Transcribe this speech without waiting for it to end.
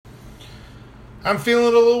I'm feeling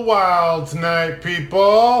a little wild tonight,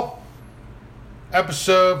 people.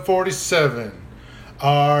 Episode 47.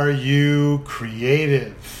 Are you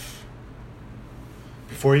creative?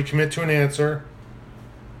 Before you commit to an answer,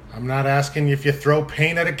 I'm not asking if you throw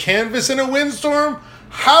paint at a canvas in a windstorm,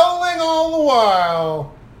 howling all the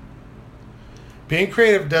while. Being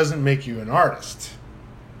creative doesn't make you an artist.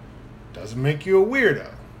 Doesn't make you a weirdo.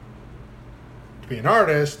 To be an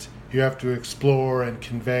artist, you have to explore and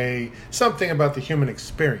convey something about the human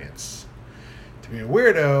experience. To be a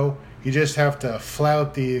weirdo, you just have to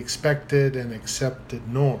flout the expected and accepted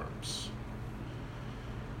norms.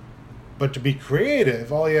 But to be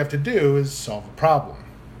creative, all you have to do is solve a problem.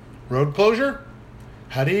 Road closure?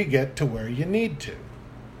 How do you get to where you need to?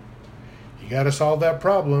 You got to solve that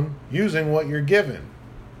problem using what you're given.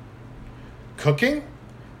 Cooking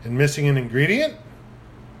and missing an ingredient?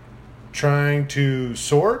 Trying to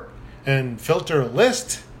sort and filter a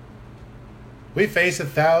list? We face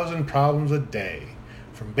 1,000 problems a day,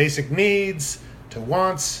 from basic needs to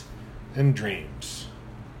wants and dreams.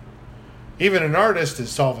 Even an artist is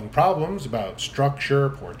solving problems about structure,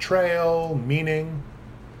 portrayal, meaning.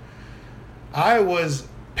 I was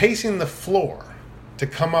pacing the floor to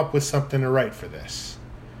come up with something to write for this.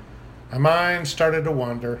 My mind started to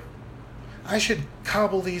wander. I should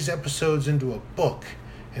cobble these episodes into a book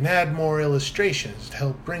and add more illustrations to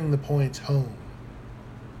help bring the points home.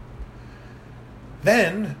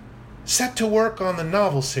 Then, set to work on the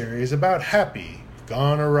novel series about Happy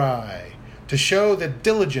Gone Awry to show that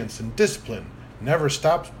diligence and discipline never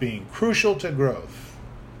stops being crucial to growth.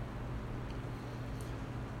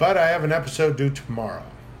 But I have an episode due tomorrow,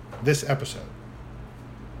 this episode.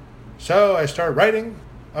 So I start writing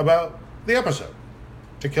about the episode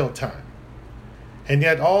to kill time. And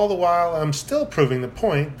yet all the while I'm still proving the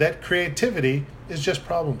point that creativity is just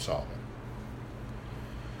problem solving.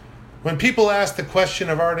 When people ask the question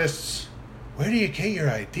of artists, where do you get your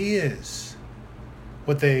ideas?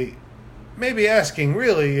 What they may be asking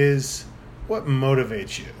really is, what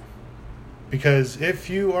motivates you? Because if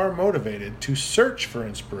you are motivated to search for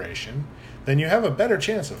inspiration, then you have a better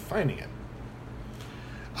chance of finding it.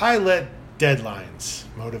 I let deadlines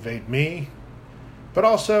motivate me. But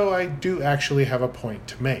also, I do actually have a point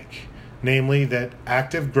to make, namely that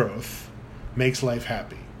active growth makes life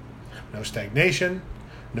happy. No stagnation,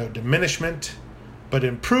 no diminishment, but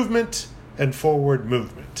improvement and forward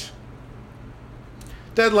movement.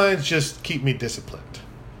 Deadlines just keep me disciplined.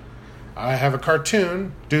 I have a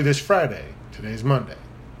cartoon due this Friday. Today's Monday.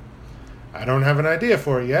 I don't have an idea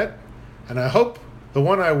for it yet, and I hope the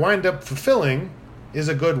one I wind up fulfilling is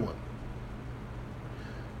a good one.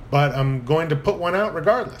 But I'm going to put one out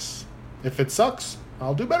regardless. If it sucks,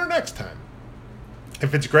 I'll do better next time.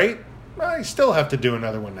 If it's great, I still have to do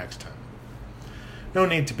another one next time. No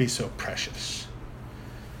need to be so precious.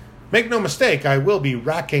 Make no mistake, I will be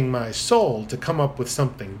racking my soul to come up with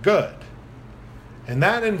something good. And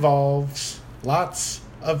that involves lots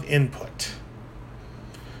of input.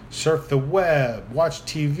 Surf the web, watch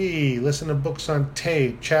TV, listen to books on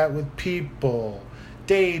tape, chat with people,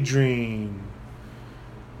 daydream.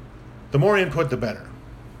 The more input, the better.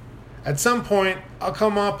 At some point, I'll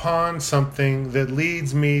come upon something that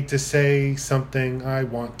leads me to say something I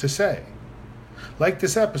want to say. Like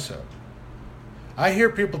this episode. I hear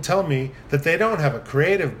people tell me that they don't have a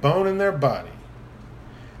creative bone in their body.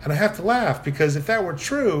 And I have to laugh because if that were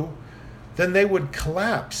true, then they would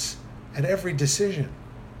collapse at every decision.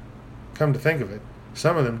 Come to think of it,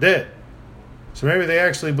 some of them did. So maybe they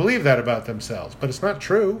actually believe that about themselves, but it's not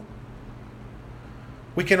true.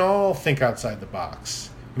 We can all think outside the box,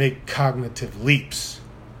 make cognitive leaps.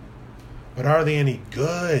 But are they any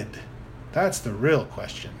good? That's the real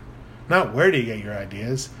question. Not where do you get your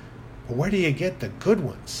ideas, but where do you get the good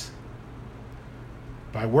ones?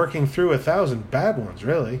 By working through 1,000 bad ones,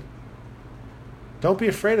 really. Don't be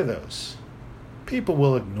afraid of those. People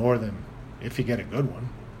will ignore them if you get a good one.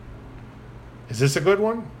 Is this a good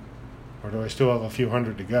one? Or do I still have a few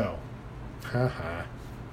hundred to go? Haha.